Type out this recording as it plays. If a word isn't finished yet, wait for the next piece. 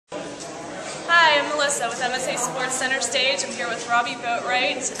us with MSA Sports Center Stage. I'm here with Robby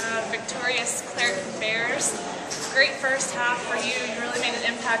Boatwright, victorious Clairton Bears. Great first half for you. You really made an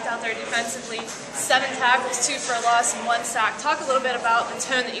impact out there defensively. 7 tackles, 2 for a loss, and 1 sack. Talk a little bit about the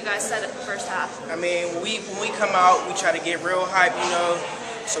tone that you guys set at the first half. I mean, when we come out, we try to get real hype,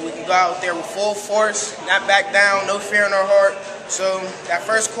 so we can go out there with full force, not back down, no fear in our heart. So that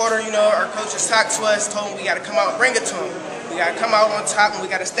first quarter, our coaches talked to us, told them we got to come out and bring it to them. We got to come out on top, and we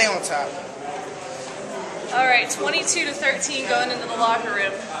got to stay on top. All right, 22-13 going into the locker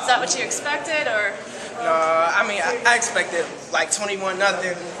room. Is that what you expected, or? I mean, I expected like 21-0,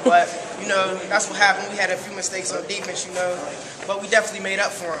 but that's what happened. We had a few mistakes on defense, but we definitely made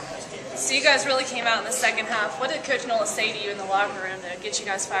up for them. So you guys really came out in the second half. What did Coach Nola say to you in the locker room to get you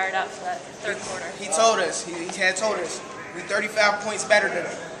guys fired up for that third quarter? He told us. He had told us we 35 points better than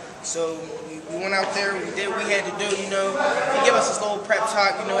them. So we went out there, we did what we had to do. He gave us this little prep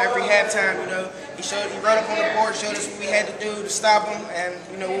talk, every halftime. He wrote up on the board, showed us what we had to do to stop them, and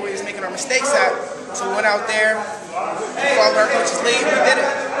we were just making our mistakes out. So we went out there, we followed our coach's lead, we did it.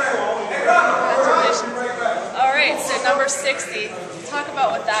 Congratulations. All right, so number 60. Talk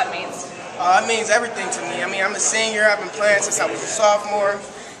about what that means. It means everything to me. I mean, I'm a senior. I've been playing since I was a sophomore.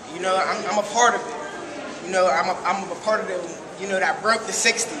 I'm a part of it. I'm a part of the, that broke the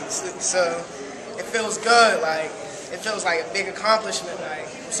 60s. So it feels good. It feels like a big accomplishment.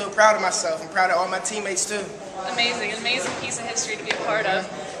 I'm so proud of myself. I'm proud of all my teammates too. Amazing, an amazing piece of history to be a part of.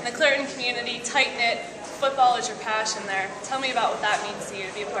 In the Clairton community, tight-knit, football is your passion there. Tell me about what that means to you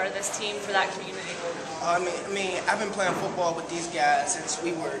to be a part of this team for that community. I mean, I've been playing football with these guys since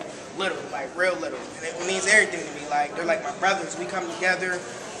we were little, real little. And it means everything to me. They're like my brothers. We come together,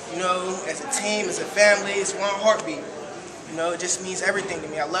 as a team, as a family. It's one heartbeat. It just means everything to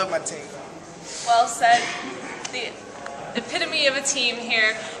me. I love my team. Well said. The epitome of a team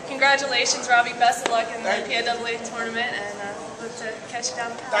here. Congratulations, Robby. Best of luck in the PIAA tournament, and hope to catch you down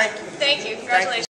the path. Thank you. Thank you. Congratulations.